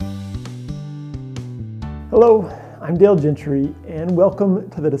Hello, I'm Dale Gentry, and welcome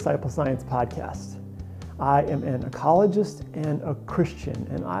to the Disciple Science Podcast. I am an ecologist and a Christian,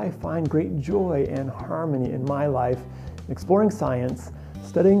 and I find great joy and harmony in my life exploring science,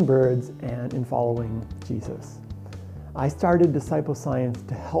 studying birds, and in following Jesus. I started Disciple Science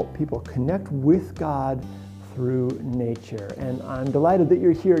to help people connect with God through nature, and I'm delighted that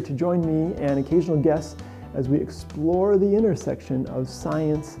you're here to join me and occasional guests as we explore the intersection of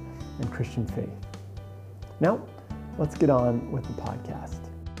science and Christian faith. Now, let's get on with the podcast.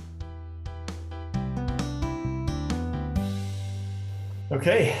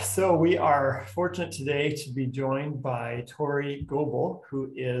 Okay, so we are fortunate today to be joined by Tori Goebel,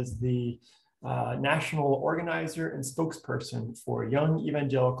 who is the national organizer and spokesperson for Young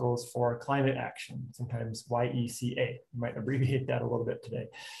Evangelicals for Climate Action, sometimes YECA. You might abbreviate that a little bit today.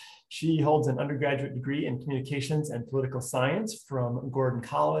 She holds an undergraduate degree in communications and political science from Gordon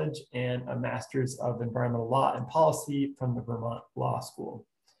College and a master's of environmental law and policy from the Vermont Law School.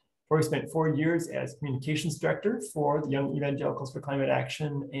 Tori spent 4 years as communications director for the Young Evangelicals for Climate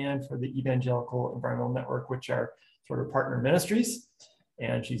Action and for the Evangelical Environmental Network, which are sort of partner ministries.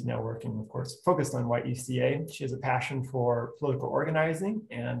 And she's now working, of course, focused on YECA. She has a passion for political organizing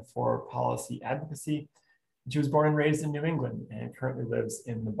and for policy advocacy. She was born and raised in New England and currently lives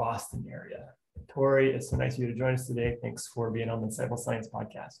in the Boston area. Tori, it's so nice of you to join us today. Thanks for being on the Disciple Science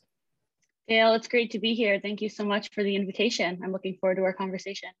Podcast. Dale, it's great to be here. Thank you so much for the invitation. I'm looking forward to our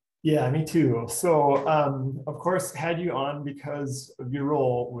conversation. Yeah, me too. So, of course, had you on because of your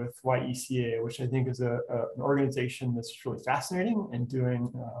role with YECA, which I think is an organization that's really fascinating and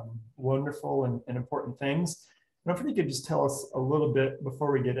doing wonderful and important things. And if you could just tell us a little bit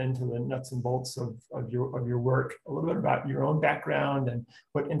before we get into the nuts and bolts of your work, a little bit about your own background and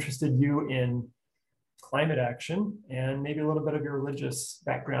what interested you in climate action, and maybe a little bit of your religious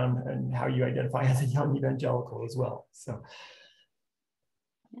background and how you identify as a young evangelical as well.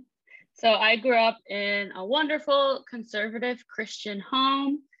 So I grew up in a wonderful conservative Christian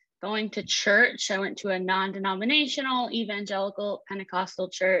home, going to church. I went to a non-denominational evangelical Pentecostal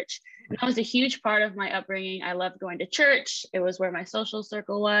church. And that was a huge part of my upbringing. I loved going to church. It was where my social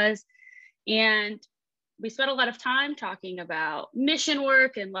circle was. And we spent a lot of time talking about mission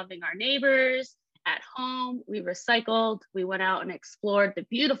work and loving our neighbors. At home, we recycled. We went out and explored the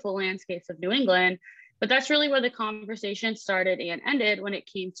beautiful landscapes of New England. But that's really where the conversation started and ended when it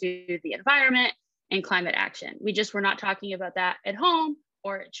came to the environment and climate action. We just were not talking about that at home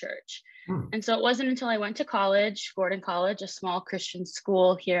or at church. And so it wasn't until I went to college, Gordon College, a small Christian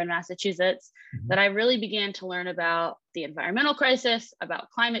school here in Massachusetts, that I really began to learn about the environmental crisis, about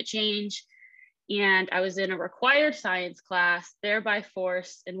climate change. And I was in a required science class there by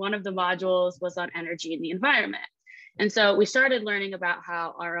force, and one of the modules was on energy and the environment. And so we started learning about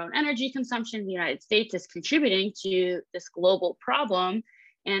how our own energy consumption in the United States is contributing to this global problem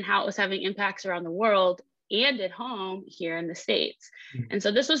and how it was having impacts around the world and at home here in the States. And so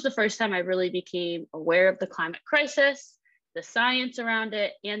this was the first time I really became aware of the climate crisis, the science around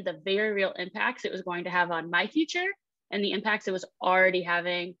it, and the very real impacts it was going to have on my future and the impacts it was already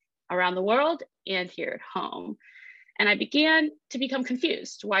having around the world and here at home. And I began to become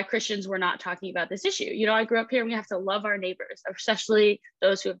confused why Christians were not talking about this issue. You know, I grew up here and we have to love our neighbors, especially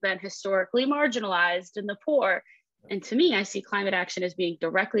those who have been historically marginalized and the poor. And to me, I see climate action as being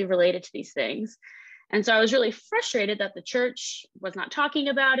directly related to these things. And so I was really frustrated that the church was not talking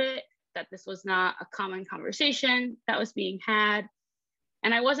about it, that this was not a common conversation that was being had.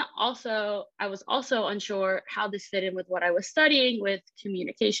 And I was also unsure how this fit in with what I was studying with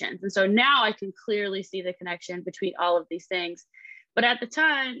communications. And so now I can clearly see the connection between all of these things. But at the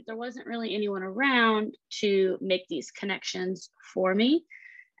time, there wasn't really anyone around to make these connections for me.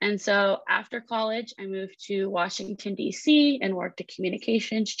 And so after college, I moved to Washington, D.C. and worked a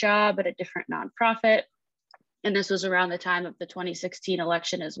communications job at a different nonprofit. And this was around the time of the 2016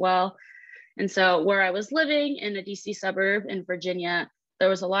 election as well. And so where I was living in a D.C. suburb in Virginia, there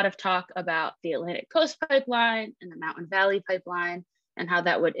was a lot of talk about the Atlantic Coast Pipeline and the Mountain Valley Pipeline and how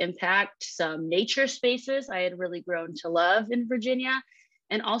that would impact some nature spaces I had really grown to love in Virginia,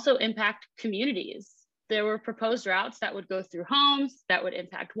 and also impact communities. There were proposed routes that would go through homes that would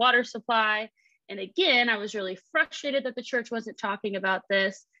impact water supply. And again, I was really frustrated that the church wasn't talking about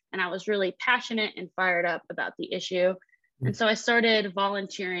this. And I was really passionate and fired up about the issue. And so I started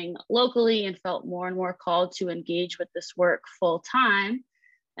volunteering locally and felt more and more called to engage with this work full time.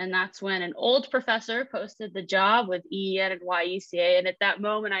 And that's when an old professor posted the job with EEN and YECA. And at that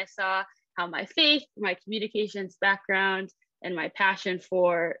moment, I saw how my faith, my communications background, and my passion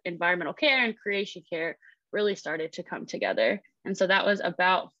for environmental care and creation care really started to come together. And so that was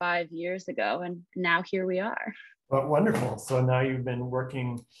about 5 years ago. And now here we are. Well, wonderful. So now you've been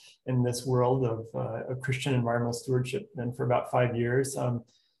working in this world of Christian environmental stewardship then for about 5 years.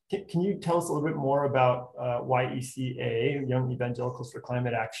 Can you tell us a little bit more about YECA, Young Evangelicals for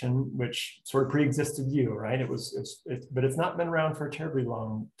Climate Action, which sort of pre-existed you, right? But it's not been around for a terribly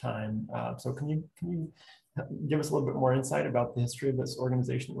long time. So can you give us a little bit more insight about the history of this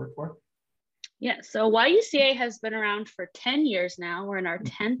organization you work for? Yeah, so YECA has been around for 10 years now. We're in our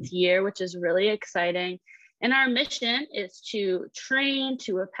 10th year, which is really exciting. And our mission is to train,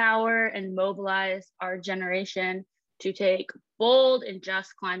 to empower, and mobilize our generation to take bold and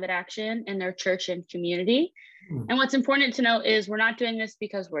just climate action in their church and community. And what's important to know is we're not doing this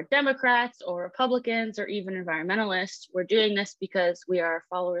because we're Democrats or Republicans or even environmentalists. We're doing this because we are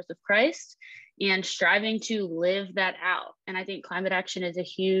followers of Christ and striving to live that out. And I think climate action is a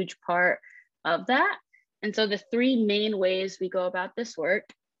huge part of that. And so the three main ways we go about this work,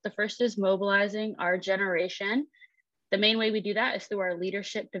 the first is mobilizing our generation. The main way we do that is through our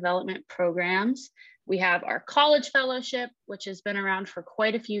leadership development programs. We have our college fellowship, which has been around for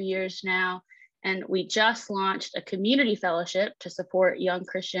quite a few years now. And we just launched a community fellowship to support young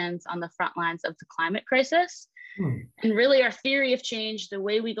Christians on the front lines of the climate crisis. And really our theory of change, the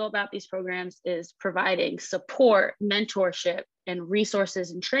way we go about these programs is providing support, mentorship, and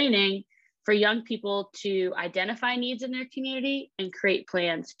resources and training for young people to identify needs in their community and create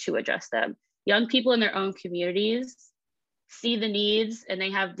plans to address them. Young people in their own communities see the needs and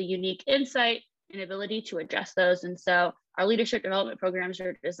they have the unique insight and ability to address those. And so our leadership development programs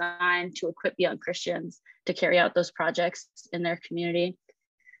are designed to equip young Christians to carry out those projects in their community.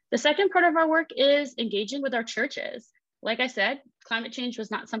 The second part of our work is engaging with our churches. Like I said, climate change was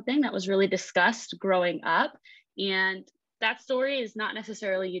not something that was really discussed growing up. And that story is not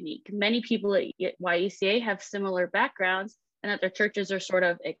necessarily unique. Many people at YECA have similar backgrounds and that their churches are sort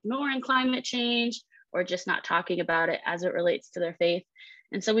of ignoring climate change or just not talking about it as it relates to their faith.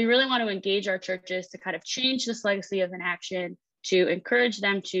 And so we really want to engage our churches to kind of change this legacy of inaction, to encourage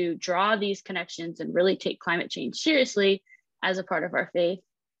them to draw these connections and really take climate change seriously as a part of our faith.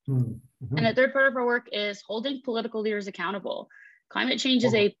 Mm-hmm. And the third part of our work is holding political leaders accountable. Climate change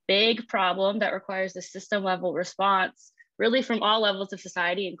is a big problem that requires a system level response, really from all levels of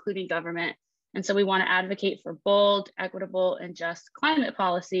society, including government. And so we want to advocate for bold, equitable, and just climate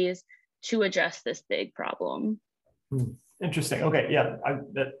policies to address this big problem. Interesting. Okay, yeah,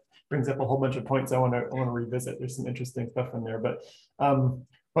 that brings up a whole bunch of points I want to revisit. There's some interesting stuff in there, but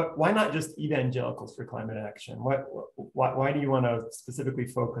why not just Evangelicals for Climate Action? Why do you want to specifically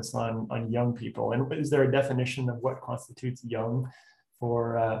focus on young people? And is there a definition of what constitutes young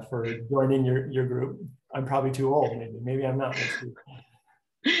for joining your group? I'm probably too old. Maybe I'm not.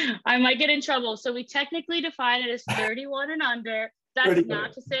 I might get in trouble. So we technically define it as 31 and under. That's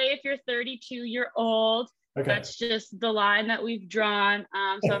not to say if you're 32, you're old. Okay. That's just the line that we've drawn.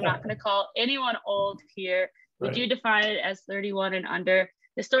 So I'm not going to call anyone old here. We do define it as 31 and under.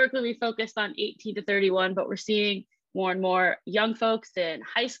 Historically, we focused on 18 to 31, but we're seeing more and more young folks in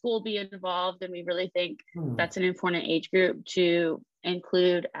high school be involved. And we really think that's an important age group to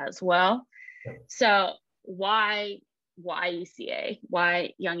include as well. So why YECA?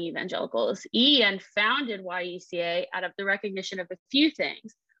 Why Young Evangelicals? EN founded YECA out of the recognition of a few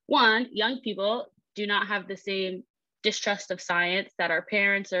things. One, young people do not have the same distrust of science that our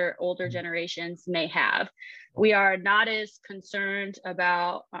parents or older generations may have. We are not as concerned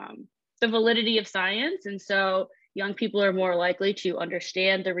about the validity of science. And so young people are more likely to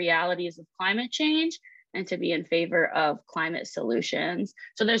understand the realities of climate change and to be in favor of climate solutions.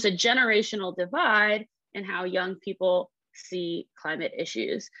 So there's a generational divide in how young people see climate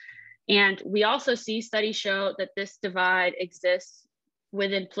issues. And we also see studies show that this divide exists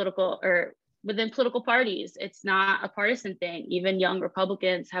within political parties. It's not a partisan thing. Even young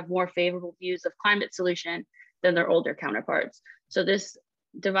Republicans have more favorable views of climate solution than their older counterparts. So this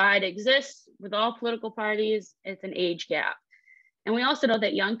divide exists with all political parties. It's an age gap. And we also know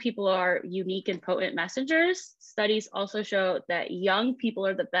that young people are unique and potent messengers. Studies also show that young people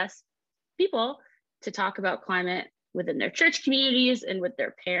are the best people to talk about climate within their church communities and with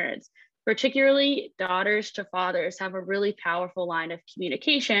their parents. Particularly daughters to fathers have a really powerful line of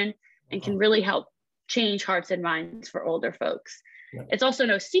communication and can really help change hearts and minds for older folks. Yeah. It's also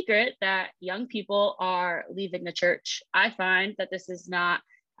no secret that young people are leaving the church. I find that this is not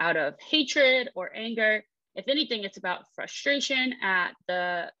out of hatred or anger. If anything, it's about frustration at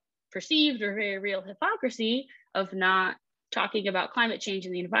the perceived or very real hypocrisy of not talking about climate change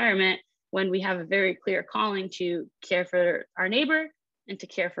in the environment when we have a very clear calling to care for our neighbor and to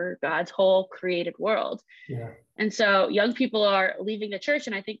care for God's whole created world. Yeah. And so young people are leaving the church.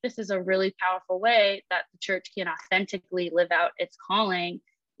 And I think this is a really powerful way that the church can authentically live out its calling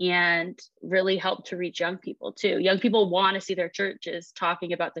and really help to reach young people too. Young people want to see their churches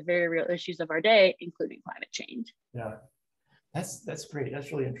talking about the very real issues of our day, including climate change. Yeah, that's great.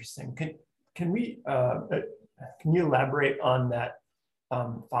 That's really interesting. Can you elaborate on that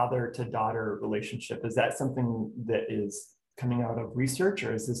father to daughter relationship? Is that something that is coming out of research,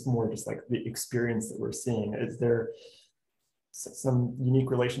 or is this more just like the experience that we're seeing? Is there some unique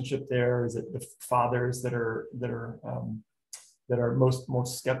relationship there? Is it the fathers that are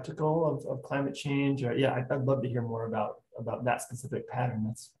most skeptical of climate change? Yeah, I'd love to hear more about that specific pattern.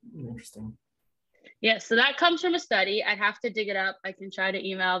 That's really interesting. Yeah, so that comes from a study. I'd have to dig it up. I can try to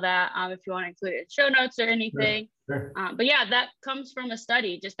email that if you want to include it in show notes or anything. Sure. But yeah, that comes from a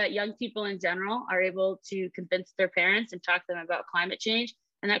study, just that young people in general are able to convince their parents and talk to them about climate change.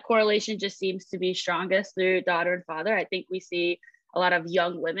 And that correlation just seems to be strongest through daughter and father. I think we see a lot of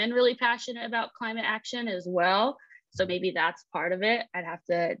young women really passionate about climate action as well. So maybe that's part of it. I'd have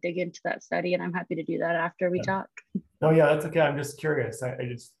to dig into that study, and I'm happy to do that after we talk. Oh yeah, that's okay. I'm just curious. I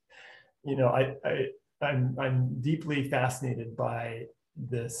just, I'm deeply fascinated by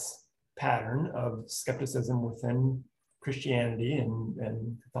this pattern of skepticism within Christianity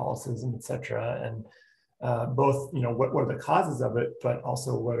and Catholicism, etc. And both, what are the causes of it, but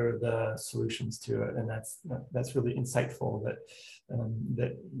also what are the solutions to it. And that's really insightful that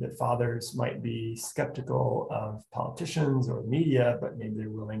fathers might be skeptical of politicians or media, but maybe they're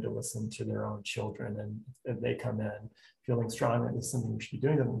willing to listen to their own children, and they come in feeling strong that there's something we should be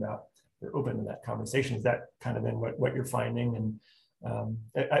doing something about. They're open to that conversation. Is that kind of then what you're finding? And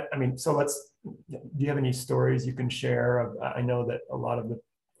I mean, so do you have any stories you can share? I know that a lot of the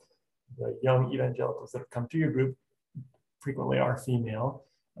young evangelicals that have come to your group frequently are female.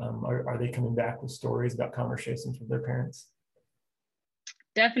 Are they coming back with stories about conversations with their parents?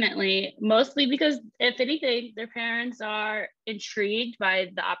 Definitely, mostly because if anything, their parents are intrigued by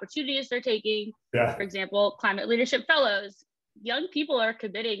the opportunities they're taking. Yeah. For example, climate leadership fellows. Young people are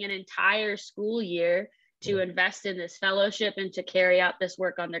committing an entire school year to invest in this fellowship and to carry out this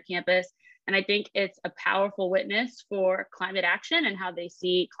work on their campus. And I think it's a powerful witness for climate action and how they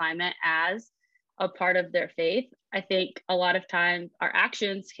see climate as a part of their faith. I think a lot of times our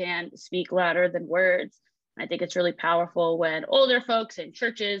actions can speak louder than words. I think it's really powerful when older folks in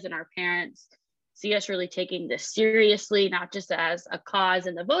churches and our parents see us really taking this seriously, not just as a cause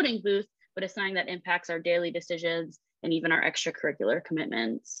in the voting booth, but as something that impacts our daily decisions and even our extracurricular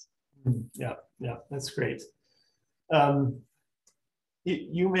commitments. Yeah, that's great.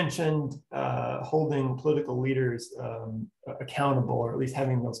 You mentioned holding political leaders accountable, or at least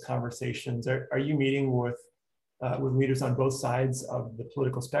having those conversations. Are you meeting with leaders on both sides of the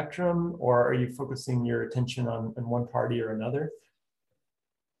political spectrum, or are you focusing your attention on one party or another?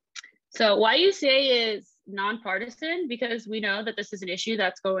 So YUCA is nonpartisan because we know that this is an issue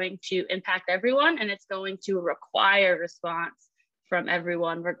that's going to impact everyone, and it's going to require response from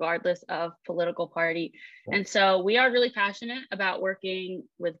everyone, regardless of political party. And so we are really passionate about working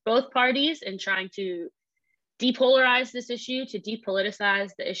with both parties and trying to depolarize this issue, to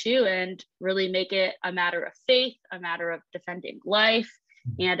depoliticize the issue, and really make it a matter of faith, a matter of defending life,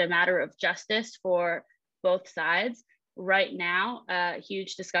 and a matter of justice for both sides. Right now, a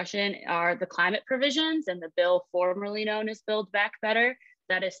huge discussion are the climate provisions and the bill formerly known as Build Back Better.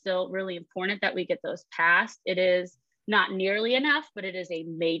 That is still really important that we get those passed. It is not nearly enough, but it is a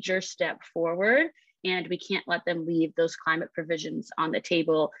major step forward, and we can't let them leave those climate provisions on the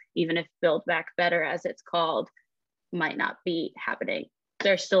table, even if Build Back Better, as it's called, might not be happening.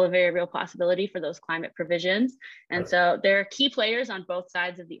 There's still a very real possibility for those climate provisions. And so there are key players on both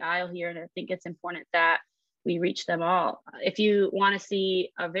sides of the aisle here, and I think it's important that we reach them all. If you want to see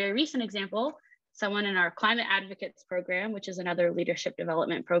a very recent example, someone in our Climate Advocates program, which is another leadership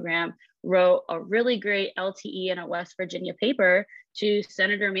development program, wrote a really great LTE in a West Virginia paper to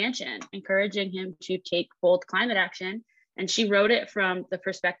Senator Manchin, encouraging him to take bold climate action. And she wrote it from the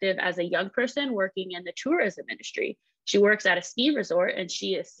perspective as a young person working in the tourism industry. She works at a ski resort, and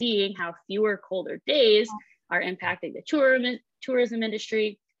she is seeing how fewer colder days are impacting the tourism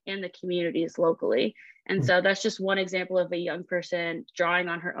industry and the communities locally. And so that's just one example of a young person drawing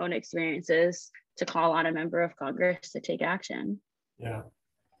on her own experiences to call on a member of Congress to take action. Yeah.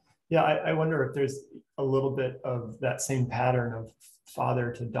 I wonder if there's a little bit of that same pattern of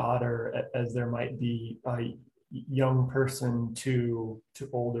father to daughter, as there might be a young person to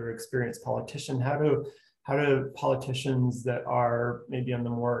older experienced politician. How do politicians that are maybe on the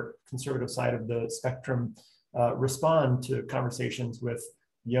more conservative side of the spectrum respond to conversations with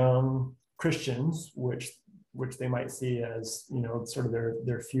young Christians, which they might see as, you know, sort of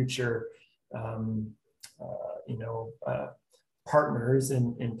their future, partners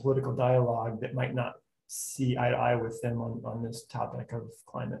in political dialogue that might not see eye to eye with them on this topic of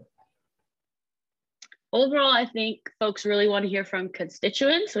climate? Overall, I think folks really want to hear from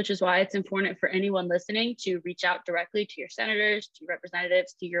constituents, which is why it's important for anyone listening to reach out directly to your senators, to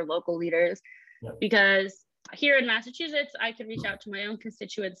representatives, to your local leaders. Yep. Because here in Massachusetts, I can reach out to my own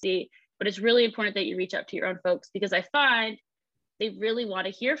constituency, but it's really important that you reach out to your own folks, because I find they really want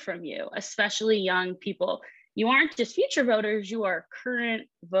to hear from you, especially young people. You aren't just future voters, you are current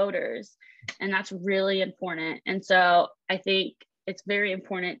voters, and that's really important. And so I think it's very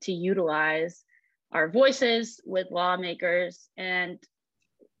important to utilize our voices with lawmakers, and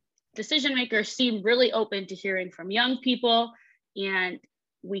decision makers seem really open to hearing from young people, and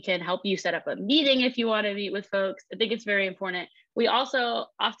we can help you set up a meeting if you want to meet with folks. I think it's very important. We also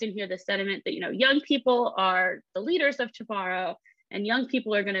often hear the sentiment that, you know, young people are the leaders of tomorrow, and young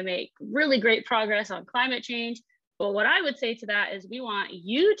people are going to make really great progress on climate change. But what I would say to that is we want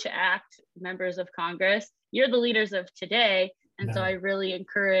you to act, members of Congress. You're the leaders of today. And so I really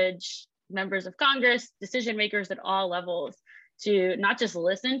encourage members of Congress, decision makers at all levels, to not just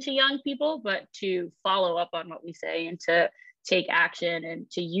listen to young people, but to follow up on what we say and to take action and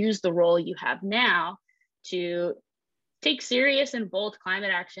to use the role you have now to take serious and bold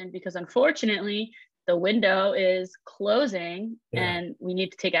climate action, because unfortunately, the window is closing and we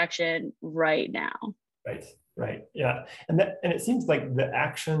need to take action right now. Right. Yeah. And it seems like the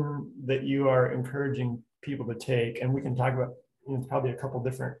action that you are encouraging people to take, and we can talk about, you know, probably a couple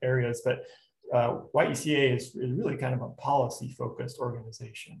different areas, but YECA is really kind of a policy-focused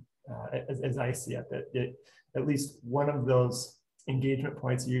organization, as I see it. That at least one of those engagement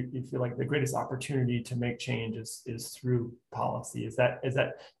points, you feel like the greatest opportunity to make change is through policy. Is that I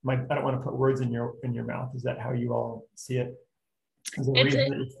don't want to put words in your mouth. Is that how you all see it? Is there a reason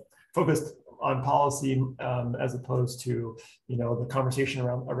that you're focused on policy as opposed to, you know, the conversation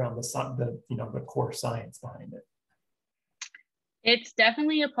around the core science behind it? It's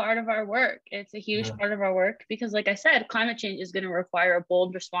definitely a part of our work. It's a huge part of our work because, like I said, climate change is going to require a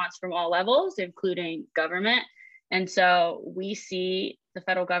bold response from all levels, including government. And so we see the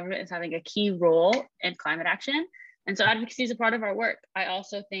federal government as having a key role in climate action. And so advocacy is a part of our work. I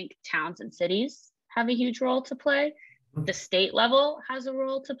also think towns and cities have a huge role to play. The state level has a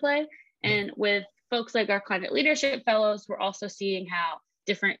role to play. And with folks like our climate leadership fellows, we're also seeing how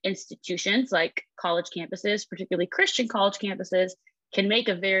different institutions like college campuses, particularly Christian college campuses, can make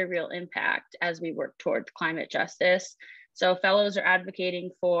a very real impact as we work toward climate justice. So fellows are advocating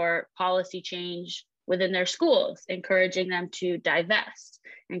for policy change within their schools, encouraging them to divest,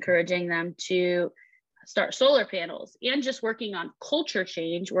 encouraging them to start solar panels, and just working on culture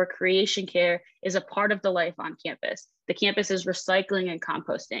change where creation care is a part of the life on campus. The campus is recycling and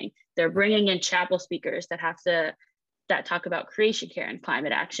composting. They're bringing in chapel speakers that talk about creation care and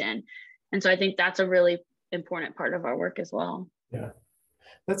climate action. And so I think that's a really important part of our work as well. Yeah,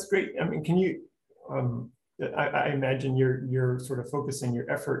 that's great. I mean, can you, I imagine you're sort of focusing your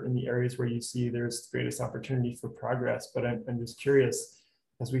effort in the areas where you see there's greatest opportunity for progress, but I'm just curious,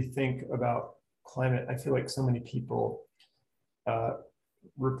 as we think about climate, I feel like so many people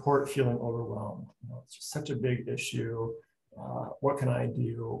report feeling overwhelmed. You know, it's just such a big issue. What can I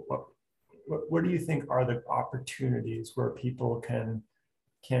do? What do you think are the opportunities where people can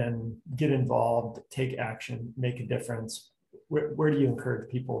get involved, take action, make a difference? Where do you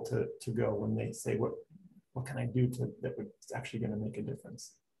encourage people to go when they say, what can I do that would actually going to make a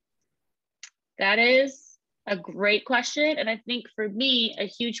difference? That is a great question. And I think for me, a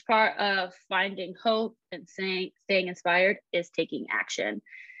huge part of finding hope and staying inspired is taking action.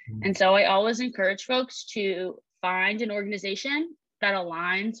 And so I always encourage folks to find an organization that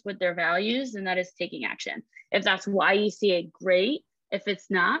aligns with their values, and that is taking action. If that's YECA, great. If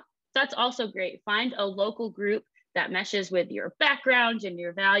it's not, that's also great. Find a local group that meshes with your background and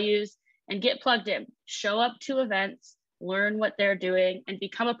your values and get plugged in. Show up to events, learn what they're doing, and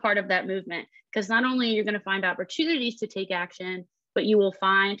become a part of that movement. Because not only are you going to find opportunities to take action, but you will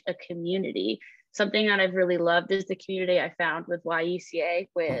find a community. Something that I've really loved is the community I found with YECA,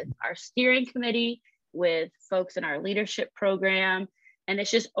 with our steering committee, with folks in our leadership program. And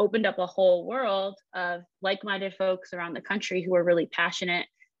it's just opened up a whole world of like-minded folks around the country who are really passionate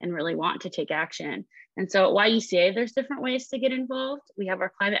and really want to take action. And so at YECA, there's different ways to get involved. We have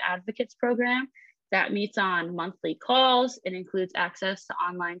our Climate Advocates program that meets on monthly calls. It includes access to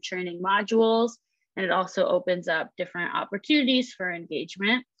online training modules, and it also opens up different opportunities for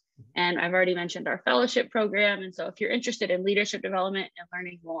engagement. And I've already mentioned our fellowship program. And so if you're interested in leadership development and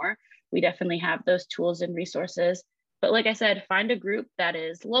learning more, we definitely have those tools and resources. But like I said, find a group that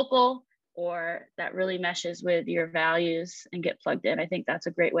is local or that really meshes with your values and get plugged in. I think that's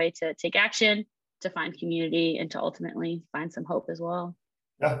a great way to take action, to find community, and to ultimately find some hope as well.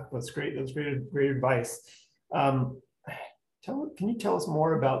 Yeah, that's great. That's great advice. Can you tell us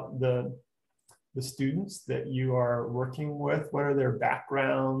more about the students that you are working with? What are their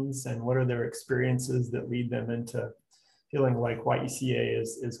backgrounds and what are their experiences that lead them into feeling like YECA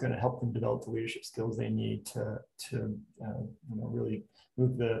is going to help them develop the leadership skills they need to really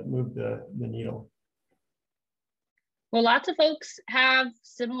move the needle? Well, lots of folks have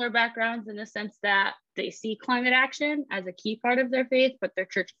similar backgrounds in the sense that they see climate action as a key part of their faith, but their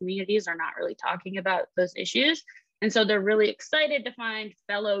church communities are not really talking about those issues. And so they're really excited to find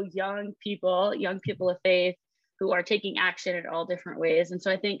fellow young people of faith who are taking action in all different ways. And so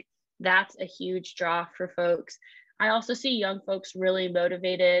I think that's a huge draw for folks. I also see young folks really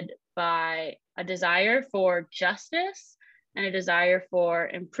motivated by a desire for justice and a desire for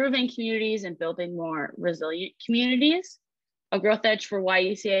improving communities and building more resilient communities. A growth edge for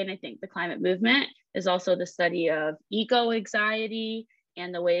YECA, and I think the climate movement, is also the study of eco-anxiety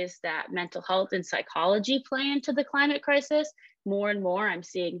and the ways that mental health and psychology play into the climate crisis. More and more, I'm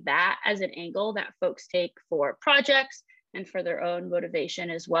seeing that as an angle that folks take for projects and for their own motivation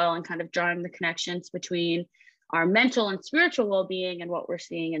as well, and kind of drawing the connections between our mental and spiritual well-being and what we're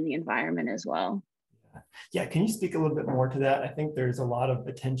seeing in the environment as well. Yeah, can you speak a little bit more to that? I think there's a lot of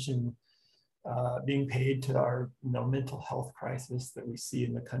attention being paid to our mental health crisis that we see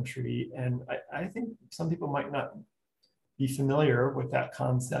in the country. And I think some people might not be familiar with that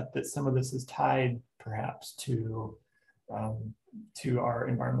concept, that some of this is tied perhaps to our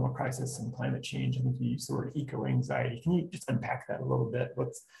environmental crisis and climate change. I think you use the word eco-anxiety. Can you just unpack that a little bit?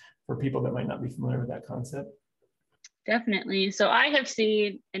 What's for people that might not be familiar with that concept? Definitely. So I have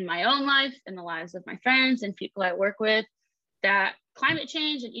seen in my own life, in the lives of my friends and people I work with, that climate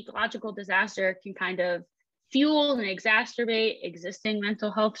change and ecological disaster can kind of fuel and exacerbate existing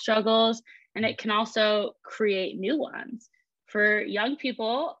mental health struggles, and it can also create new ones. For young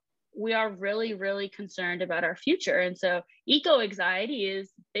people, we are really, really concerned about our future. And so eco-anxiety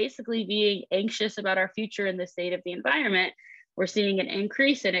is basically being anxious about our future and the state of the environment. We're seeing an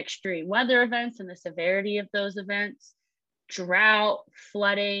increase in extreme weather events and the severity of those events, drought,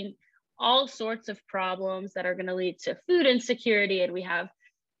 flooding, all sorts of problems that are going to lead to food insecurity. And we have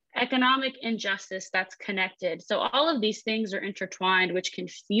economic injustice that's connected. So all of these things are intertwined, which can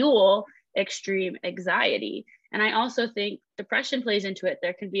fuel extreme anxiety. And I also think depression plays into it.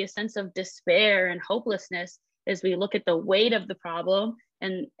 There can be a sense of despair and hopelessness as we look at the weight of the problem.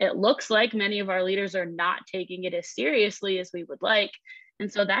 And it looks like many of our leaders are not taking it as seriously as we would like.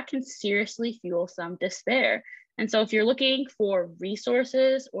 And so that can seriously fuel some despair. And so if you're looking for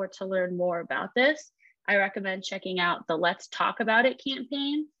resources or to learn more about this, I recommend checking out the Let's Talk About It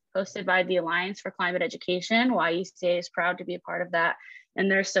campaign hosted by the Alliance for Climate Education. YECA is proud to be a part of that. And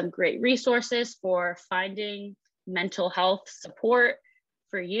there's some great resources for finding mental health support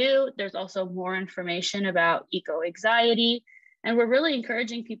for you. There's also more information about eco-anxiety. And we're really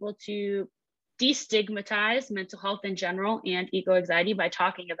encouraging people to destigmatize mental health in general and eco-anxiety by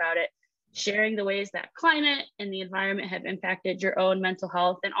talking about it, sharing the ways that climate and the environment have impacted your own mental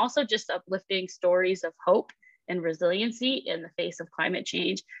health, and also just uplifting stories of hope and resiliency in the face of climate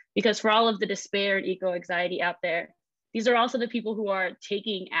change. Because for all of the despair and eco-anxiety out there, these are also the people who are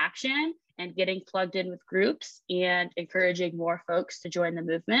taking action and getting plugged in with groups and encouraging more folks to join the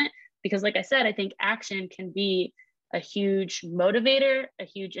movement. Because like I said, I think action can be a huge motivator, a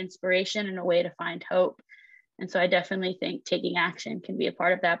huge inspiration, and a way to find hope. And so I definitely think taking action can be a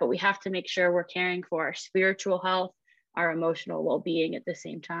part of that, but we have to make sure we're caring for our spiritual health, our emotional well-being at the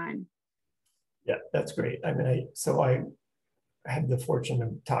same time. Yeah, that's great. I mean, I had the fortune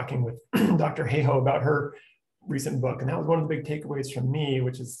of talking with Dr. Hayhoe about her recent book, and that was one of the big takeaways from me,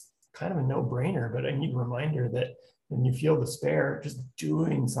 which is kind of a no-brainer, but I need a reminder that when you feel despair, just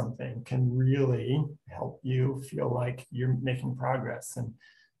doing something can really help you feel like you're making progress. And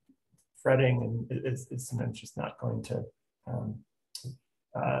fretting is sometimes just not going to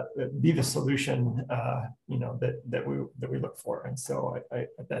be the solution, that we look for. And so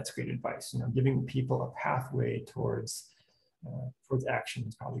that's great advice. Giving people a pathway towards action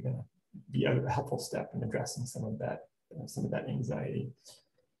is probably going to be a helpful step in addressing some of that anxiety.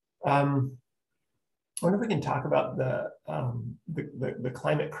 I wonder if we can talk about the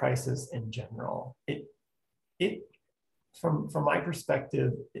climate crisis in general. From my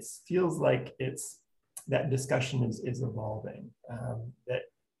perspective, it feels like that discussion is evolving. That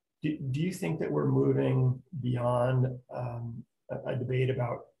do you think that we're moving beyond a debate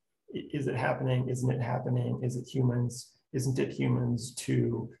about is it happening, isn't it happening, is it humans, isn't it humans,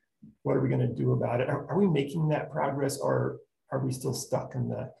 to what are we going to do about it? Are we making that progress, or are we still stuck in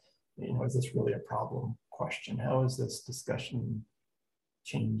the, is this really a problem question? How is this discussion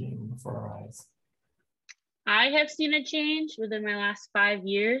changing before our eyes? I have seen a change within my last 5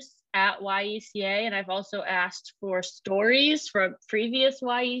 years at YECA, and I've also asked for stories from previous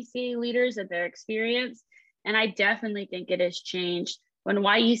YECA leaders and their experience, and I definitely think it has changed. When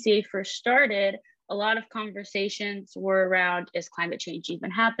YECA first started, a lot of conversations were around, is climate change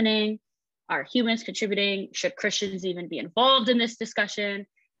even happening? Are humans contributing? Should Christians even be involved in this discussion?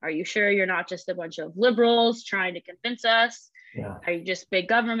 Are you sure you're not just a bunch of liberals trying to convince us? Yeah. Are you just big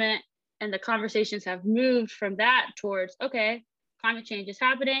government? And the conversations have moved from that towards, okay, climate change is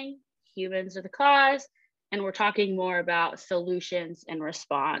happening, humans are the cause, and we're talking more about solutions and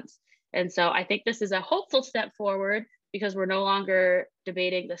response. And so I think this is a hopeful step forward, because we're no longer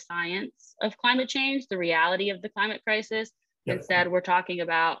debating the science of climate change, the reality of the climate crisis. Yep. Instead, we're talking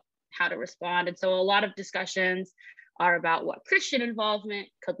about how to respond. And so a lot of discussions are about what Christian involvement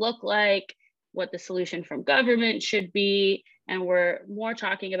could look like, what the solution from government should be. And we're more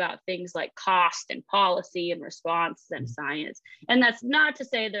talking about things like cost and policy and response than science. And that's not to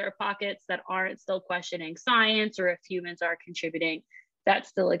say there are pockets that aren't still questioning science, or if humans are contributing, that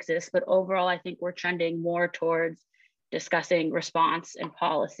still exists. But overall, I think we're trending more towards discussing response and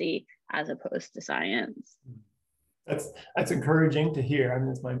policy as opposed to science. That's encouraging to hear. I mean,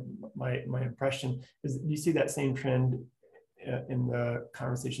 it's my impression is, you see that same trend in the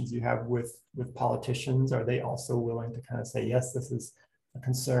conversations you have with politicians? Are they also willing to kind of say, yes, this is a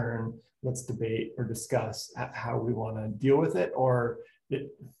concern, let's debate or discuss how we want to deal with it? Or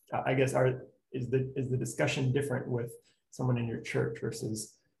I guess is the discussion different with someone in your church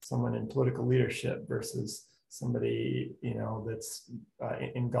versus someone in political leadership versus somebody that's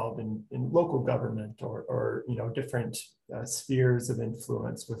involved in local government or different spheres of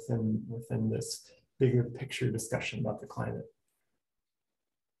influence within this bigger picture discussion about the climate?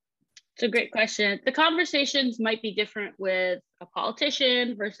 It's a great question. The conversations might be different with a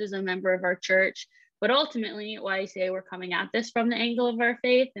politician versus a member of our church, but ultimately at YECA, we're coming at this from the angle of our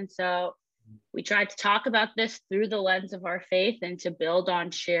faith. And so we tried to talk about this through the lens of our faith and to build on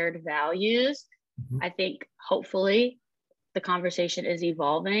shared values. I think hopefully the conversation is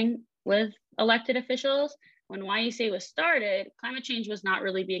evolving with elected officials. When YECA was started, climate change was not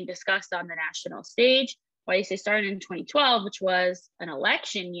really being discussed on the national stage. YECA started in 2012, which was an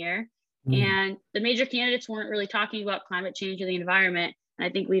election year, and the major candidates weren't really talking about climate change or the environment. And I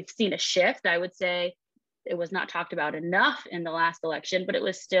think we've seen a shift. I would say it was not talked about enough in the last election, but it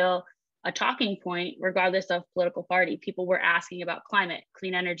was still a talking point regardless of political party. People were asking about climate,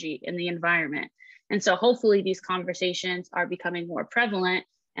 clean energy, and the environment. And so hopefully these conversations are becoming more prevalent.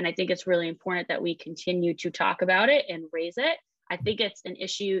 And I think it's really important that we continue to talk about it and raise it. I think it's an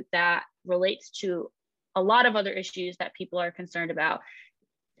issue that relates to a lot of other issues that people are concerned about.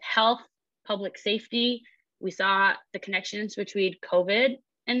 Health, public safety. We saw the connections between COVID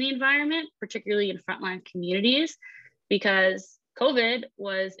and the environment, particularly in frontline communities, because COVID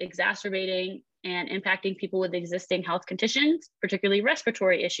was exacerbating and impacting people with existing health conditions, particularly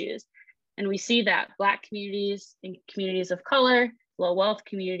respiratory issues. And we see that Black communities and communities of color, low wealth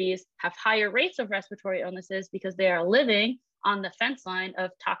communities have higher rates of respiratory illnesses because they are living on the fence line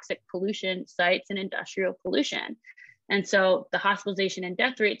of toxic pollution sites and industrial pollution. And so the hospitalization and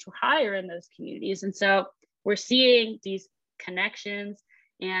death rates were higher in those communities. And so we're seeing these connections,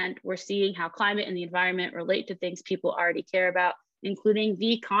 and we're seeing how climate and the environment relate to things people already care about, including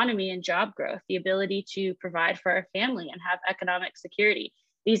the economy and job growth, the ability to provide for our family and have economic security.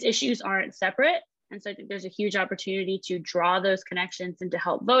 These issues aren't separate. And so I think there's a huge opportunity to draw those connections and to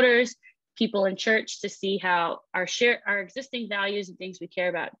help voters, people in church, to see how our existing values and things we care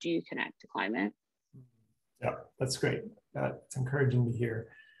about do connect to climate. Yeah, that's great. It's encouraging to hear.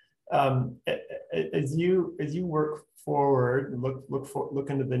 As you work forward, look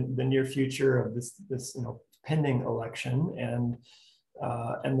into the near future of this pending election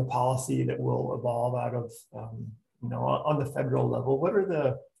and the policy that will evolve out of on the federal level.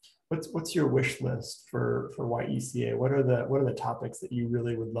 What's your wish list for YECA? What are the topics that you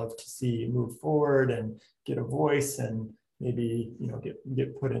really would love to see move forward and get a voice and maybe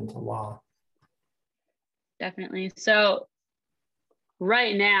get put into law? Definitely. So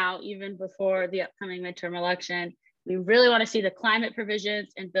right now, even before the upcoming midterm election, we really want to see the climate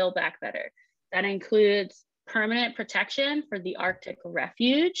provisions in Build Back Better. That includes permanent protection for the Arctic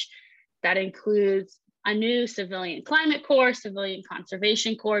refuge. That includes a new civilian climate corps, civilian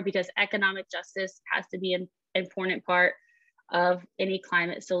conservation corps, because economic justice has to be an important part of any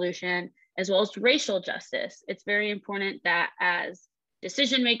climate solution, as well as racial justice. It's very important that as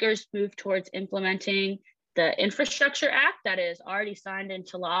decision makers move towards implementing the Infrastructure Act that is already signed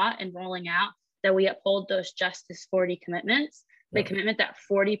into law and rolling out, that we uphold those Justice 40 commitments, the commitment that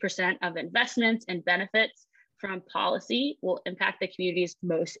 40% of investments and benefits from policy will impact the communities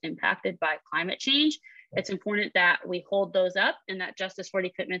most impacted by climate change. It's important that we hold those up and that Justice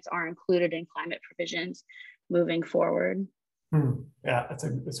 40 commitments are included in climate provisions moving forward. Yeah, that's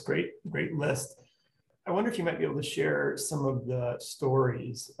a great list. I wonder if you might be able to share some of the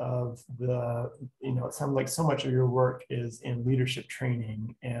stories of the, it sounds like so much of your work is in leadership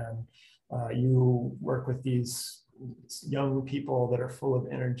training, and you work with these young people that are full of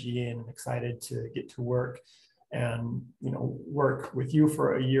energy and excited to get to work and, work with you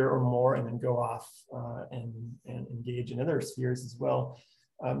for a year or more and then go off and engage in other spheres as well.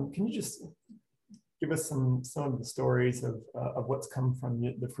 Can you just give us some of the stories of what's come from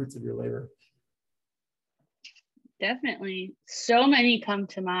the fruits of your labor? Definitely. So many come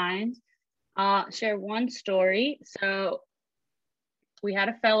to mind. I'll share one story. So we had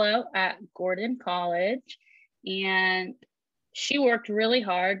a fellow at Gordon College, and she worked really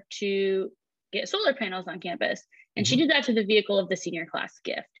hard to get solar panels on campus. And she did that to the vehicle of the senior class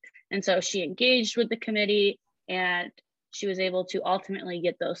gift. And so she engaged with the committee, and she was able to ultimately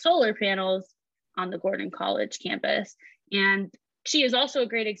get those solar panels on the Gordon College campus. And she is also a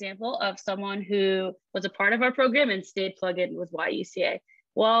great example of someone who was a part of our program and stayed plugged in with YECA.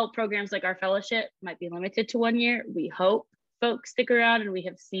 While programs like our fellowship might be limited to 1 year, we hope folks stick around, and we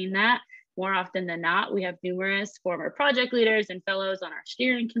have seen that more often than not. We have numerous former project leaders and fellows on our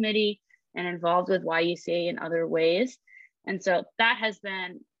steering committee and involved with YECA in other ways. And so that has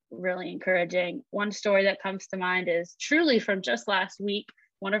been really encouraging. One story that comes to mind is truly from just last week.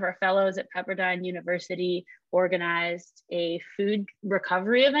 One of our fellows at Pepperdine University organized a food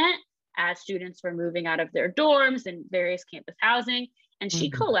recovery event as students were moving out of their dorms and various campus housing. And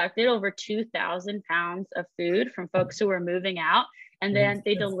she collected over 2,000 pounds of food from folks who were moving out. And then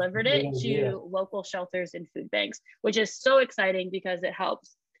they delivered it to local shelters and food banks, which is so exciting because it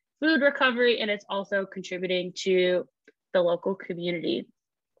helps food recovery and it's also contributing to the local community.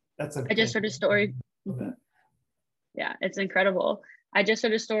 I just heard a story. Yeah, it's incredible. I just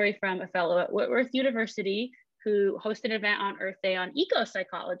heard a story from a fellow at Whitworth University who hosted an event on Earth Day on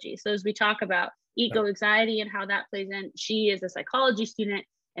eco-psychology. So as we talk about eco-anxiety and how that plays in, she is a psychology student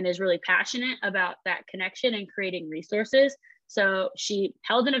and is really passionate about that connection and creating resources. So she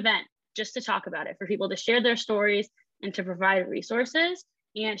held an event just to talk about it, for people to share their stories and to provide resources.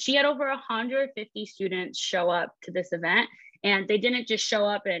 And she had over 150 students show up to this event. And they didn't just show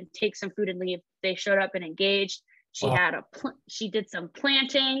up and take some food and leave. They showed up and engaged. She had she did some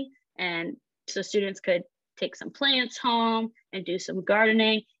planting, and so students could take some plants home and do some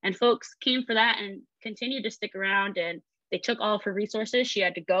gardening. And folks came for that and continued to stick around, and they took all of her resources. She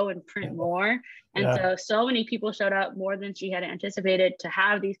had to go and print more. And so many people showed up, more than she had anticipated, to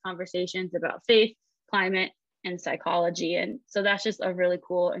have these conversations about faith, climate, and psychology. And so that's just a really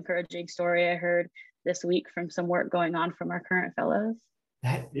cool, encouraging story I heard this week from some work going on from our current fellows.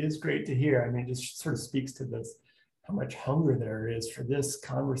 That is great to hear. I mean, it just sort of speaks to this, how much hunger there is for this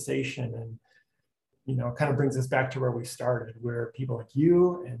conversation. And, kind of brings us back to where we started, where people like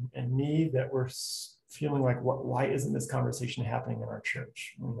you and me that were feeling like, why isn't this conversation happening in our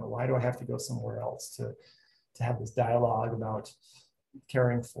church? Why do I have to go somewhere else to have this dialogue about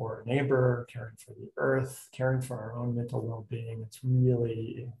caring for a neighbor, caring for the earth, caring for our own mental well-being? It's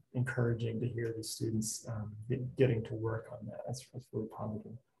really encouraging to hear these students getting to work on that. That's really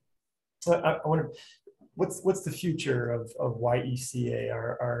positive. So I wonder, what's the future of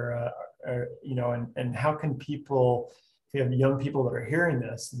YECA? And how can people, if you have young people that are hearing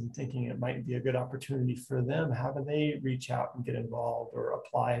this and thinking it might be a good opportunity for them, how do they reach out and get involved or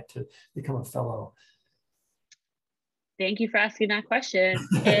apply to become a fellow? Thank you for asking that question.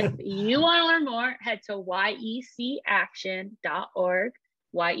 If you want to learn more, head to yecaction.org,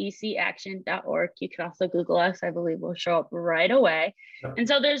 yecaction.org. You can also Google us. I believe we'll show up right away. And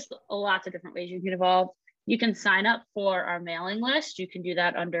so there's lots of different ways you can get involved. You can sign up for our mailing list. You can do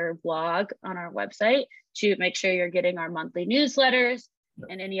that under blog on our website to make sure you're getting our monthly newsletters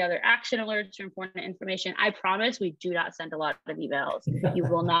and any other action alerts or important information. I promise we do not send a lot of emails. You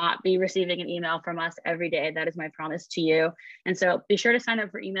will not be receiving an email from us every day. That is my promise to you. And so be sure to sign up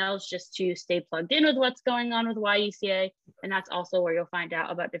for emails just to stay plugged in with what's going on with YECA. And that's also where you'll find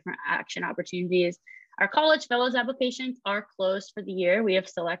out about different action opportunities. Our college fellows applications are closed for the year. We have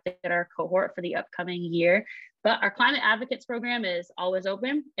selected our cohort for the upcoming year, but our climate advocates program is always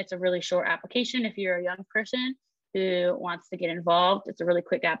open. It's a really short application. If you're a young person who wants to get involved, it's a really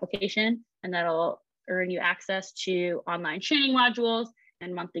quick application, and that'll earn you access to online training modules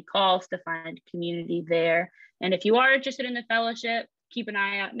and monthly calls to find community there. And if you are interested in the fellowship, keep an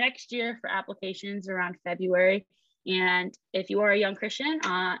eye out next year for applications around February. And if you are a young Christian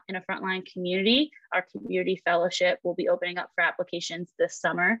in a frontline community, our community fellowship will be opening up for applications this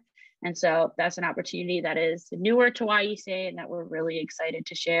summer. And so that's an opportunity that is newer to YECA and that we're really excited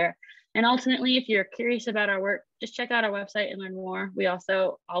to share. And ultimately, if you're curious about our work, just check out our website and learn more. We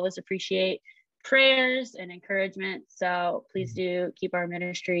also always appreciate prayers and encouragement. So please do keep our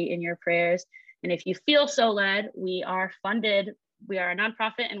ministry in your prayers. And if you feel so led, we are funded. We are a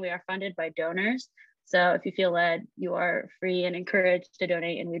nonprofit and we are funded by donors. So if you feel led, you are free and encouraged to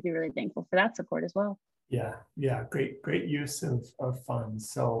donate, and we'd be really thankful for that support as well. Yeah, great use of funds.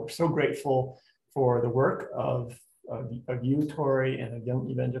 So grateful for the work of you, Tori, and of Young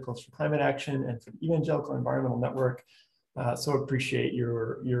Evangelicals for Climate Action and for the Evangelical Environmental Network. So appreciate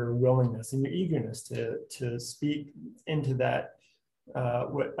your willingness and your eagerness to speak into that.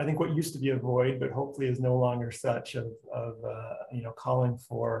 What used to be a void, but hopefully is no longer such of calling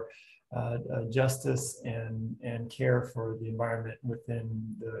for justice and care for the environment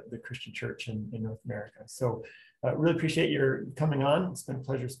within the Christian church in North America. So really appreciate your coming on. It's been a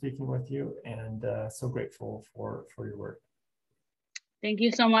pleasure speaking with you, and so grateful for your work. Thank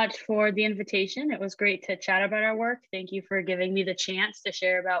you so much for the invitation. It was great to chat about our work. Thank you for giving me the chance to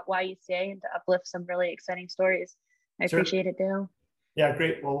share about YECA and to uplift some really exciting stories. I appreciate it, Dale. Yeah,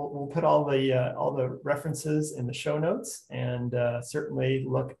 great. We'll put all the references in the show notes, and certainly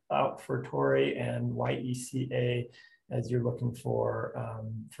look out for Tori and YECA as you're looking for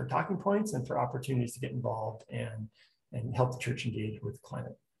talking points and for opportunities to get involved and help the church engage with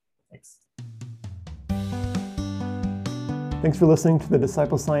climate. Thanks. Thanks for listening to the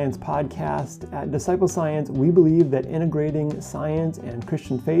Disciple Science podcast. At Disciple Science, we believe that integrating science and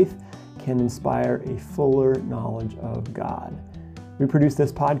Christian faith can inspire a fuller knowledge of God. We produce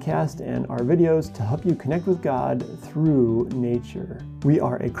this podcast and our videos to help you connect with God through nature. We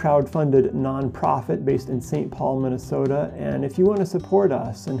are a crowd-funded nonprofit based in St. Paul, Minnesota, and if you want to support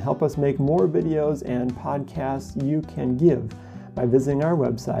us and help us make more videos and podcasts, you can give by visiting our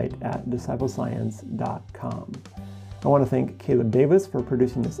website at disciplescience.com. I want to thank Caleb Davis for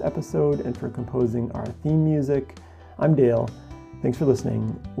producing this episode and for composing our theme music. I'm Dale. Thanks for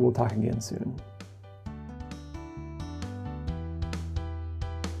listening. We'll talk again soon.